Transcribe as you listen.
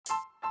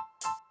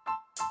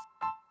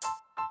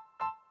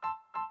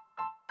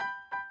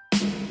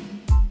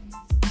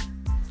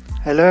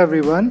Hello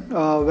everyone,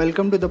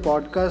 welcome to the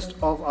podcast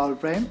of Our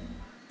Prime.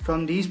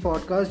 From these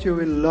podcasts, you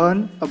will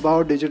learn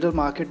about digital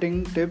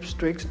marketing tips,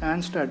 tricks,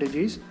 and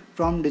strategies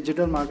from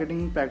digital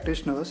marketing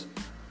practitioners.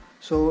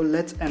 So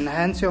let's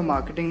enhance your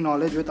marketing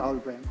knowledge with Our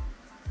Prime.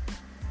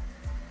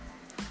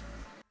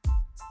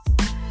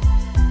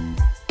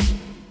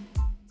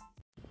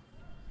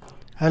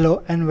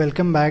 Hello and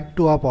welcome back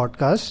to our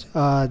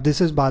podcast.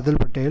 This is Badal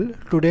Patel.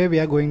 Today we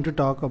are going to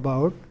talk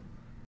about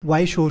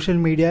why social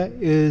media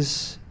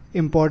is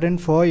important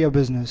for your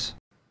business.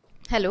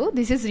 Hello,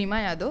 this is Rima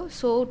Yadav.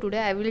 So today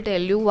I will tell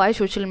you why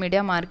social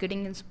media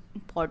marketing is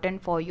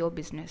important for your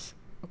business.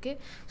 Okay,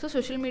 so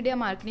social media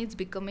marketing is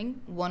becoming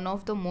one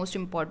of the most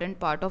important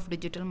part of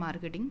digital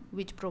marketing,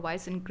 which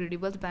provides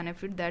incredible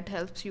benefit that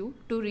helps you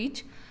to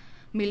reach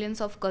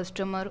millions of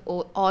customers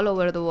all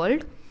over the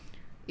world.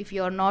 If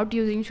you are not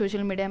using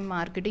social media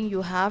marketing,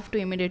 you have to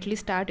immediately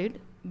start it.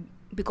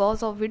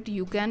 Because of it,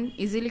 you can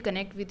easily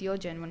connect with your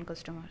genuine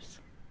customers.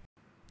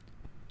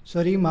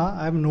 So Rima,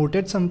 I've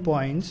noted some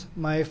points.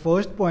 My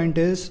first point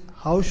is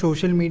how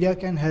social media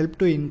can help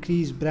to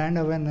increase brand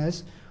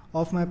awareness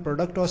of my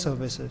product or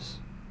services.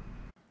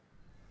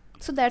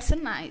 So that's a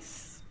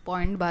nice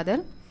point,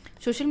 Badal.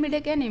 Social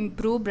media can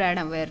improve brand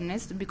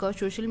awareness because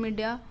social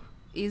media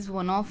is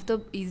one of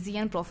the easy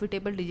and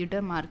profitable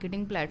digital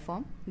marketing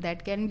platform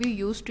that can be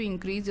used to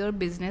increase your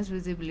business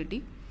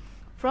visibility.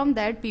 From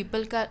that,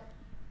 people can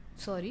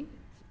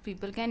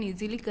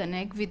easily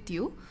connect with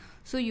you,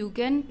 so you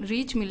can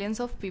reach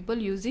millions of people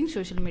using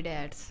social media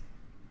ads.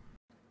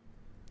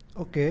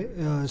 Okay,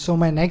 so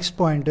my next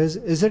point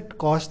is it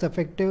cost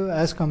effective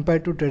as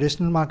compared to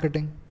traditional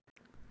marketing?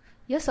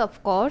 Yes,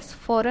 of course,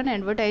 for an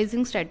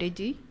advertising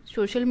strategy,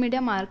 social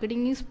media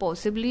marketing is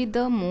possibly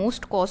the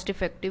most cost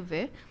effective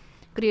way.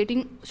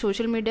 Creating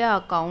social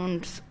media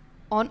accounts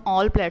on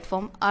all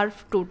platforms are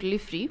totally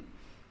free.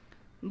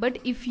 But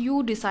if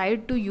you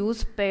decide to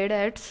use paid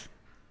ads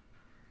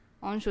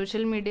on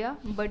social media,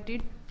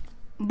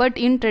 but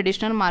in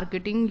traditional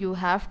marketing you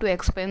have to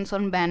expense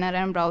on banner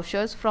and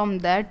brochures. From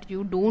that,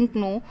 you don't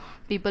know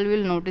people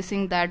will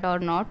noticing that or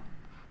not,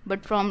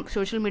 but from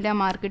social media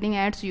marketing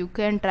ads you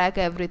can track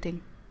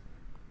everything.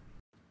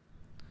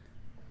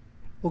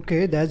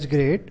 Okay, that's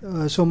great.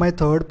 So my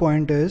third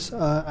point is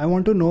I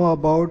want to know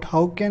about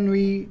how can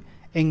we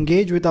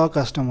engage with our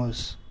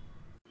customers.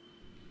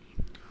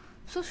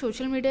 So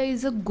social media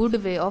is a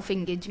good way of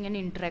engaging and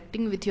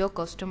interacting with your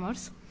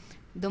customers.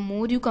 The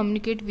more you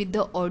communicate with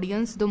the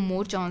audience, the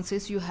more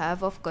chances you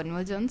have of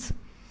conversions.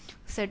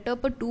 Set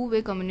up a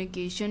two-way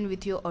communication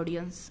with your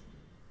audience.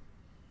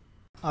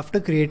 After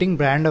creating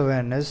brand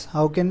awareness,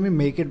 how can we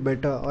make it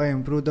better or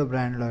improve the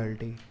brand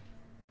loyalty?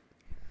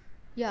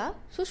 Yeah,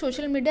 so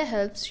social media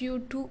helps you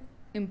to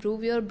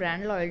improve your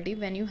brand loyalty.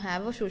 When you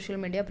have a social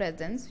media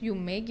presence, you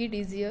make it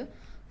easier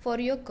for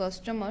your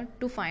customer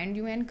to find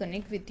you and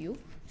connect with you.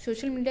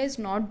 Social media is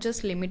not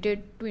just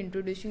limited to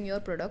introducing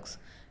your products,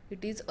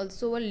 it is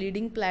also a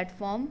leading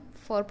platform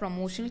for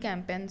promotional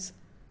campaigns.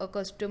 A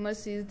customer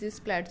sees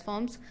these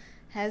platforms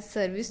as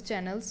service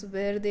channels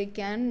where they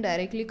can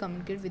directly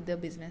communicate with the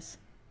business.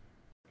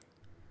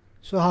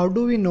 So how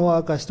do we know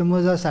our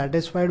customers are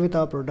satisfied with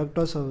our product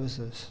or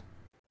services?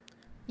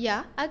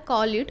 Yeah, I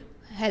call it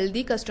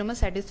healthy customer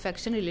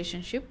satisfaction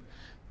relationship.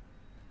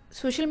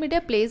 Social media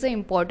plays an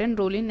important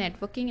role in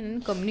networking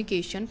and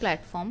communication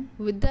platform.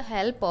 With the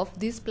help of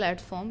this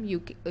platform,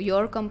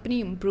 your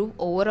company improve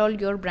overall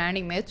your brand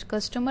image.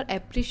 Customer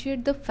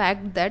appreciate the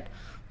fact that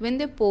when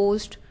they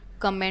post,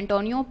 comment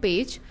on your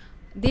page,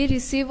 they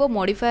receive a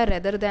modifier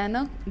rather than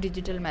a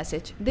digital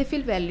message. They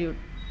feel valued.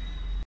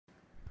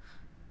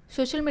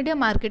 Social media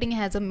marketing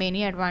has a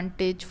many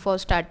advantage for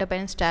startup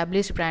and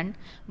established brand.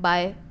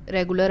 By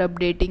regular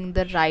updating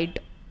the right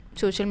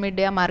social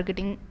media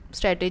marketing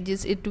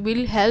strategies, it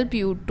will help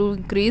you to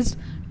increase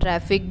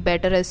traffic,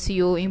 better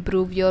SEO,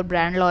 improve your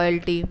brand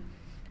loyalty,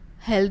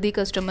 healthy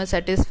customer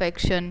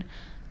satisfaction,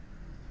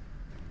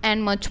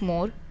 and much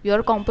more.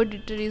 Your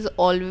competitor is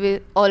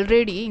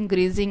already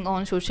increasing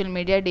on social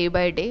media day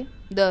by day.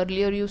 The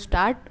earlier you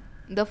start,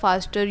 the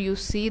faster you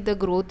see the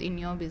growth in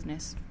your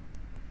business.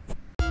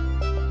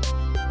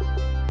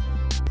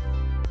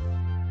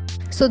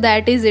 So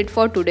that is it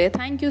for today.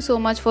 Thank you so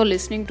much for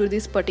listening to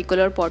this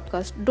particular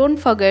podcast. Don't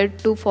forget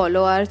to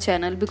follow our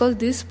channel because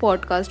this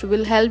podcast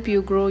will help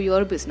you grow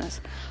your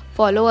business.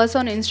 Follow us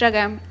on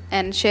Instagram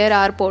and share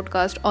our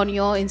podcast on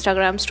your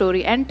Instagram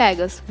story and tag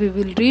us. We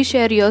will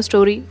reshare your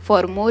story.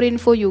 For more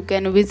info, you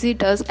can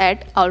visit us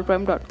at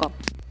ourprime.com.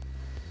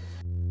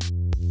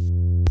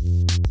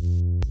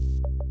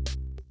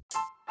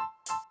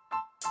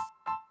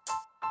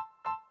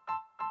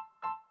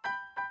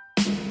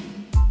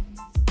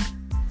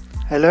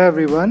 Hello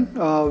everyone,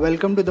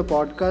 welcome to the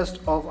podcast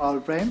of Our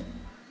Prime.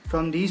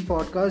 From these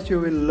podcasts, you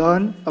will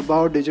learn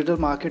about digital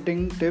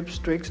marketing tips,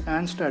 tricks,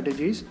 and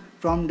strategies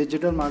from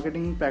digital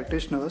marketing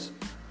practitioners.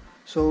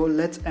 So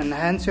let's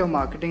enhance your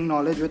marketing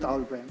knowledge with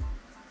Our Prime.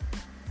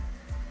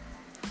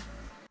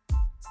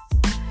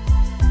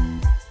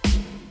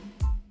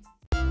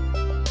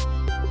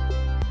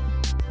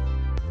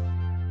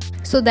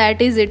 So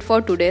that is it for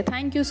today.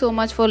 Thank you so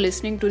much for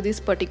listening to this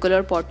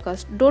particular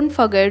podcast. Don't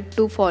forget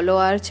to follow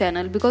our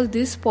channel because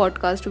this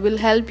podcast will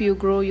help you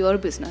grow your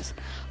business.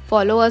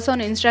 Follow us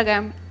on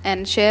Instagram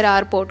and share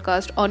our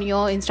podcast on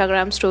your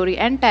Instagram story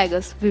and tag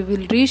us. We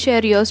will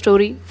reshare your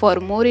story. For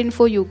more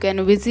info, you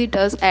can visit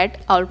us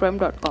at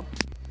owlprime.com.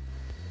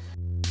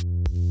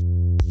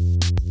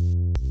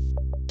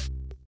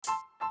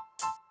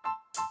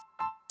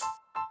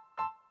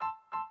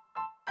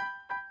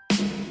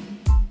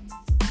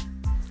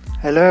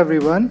 Hello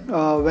everyone,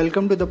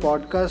 welcome to the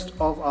podcast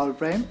of Owl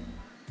Prime.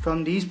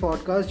 From these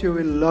podcasts, you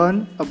will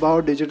learn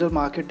about digital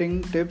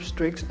marketing tips,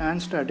 tricks,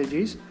 and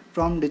strategies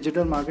from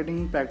digital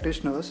marketing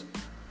practitioners.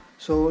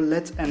 So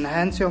let's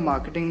enhance your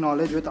marketing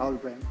knowledge with Owl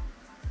Prime.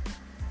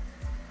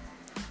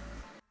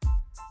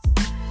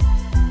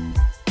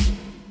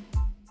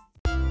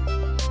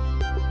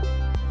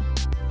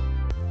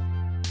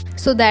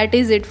 So that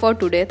is it for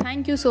today.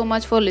 Thank you so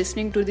much for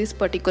listening to this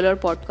particular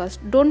podcast.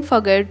 Don't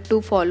forget to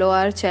follow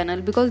our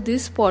channel because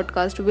this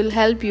podcast will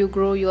help you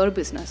grow your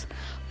business.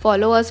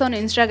 Follow us on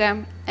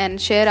Instagram and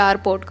share our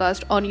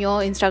podcast on your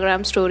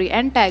Instagram story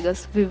and tag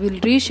us. We will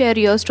reshare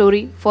your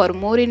story. For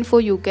more info,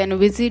 you can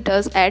visit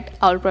us at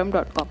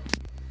owlprime.com.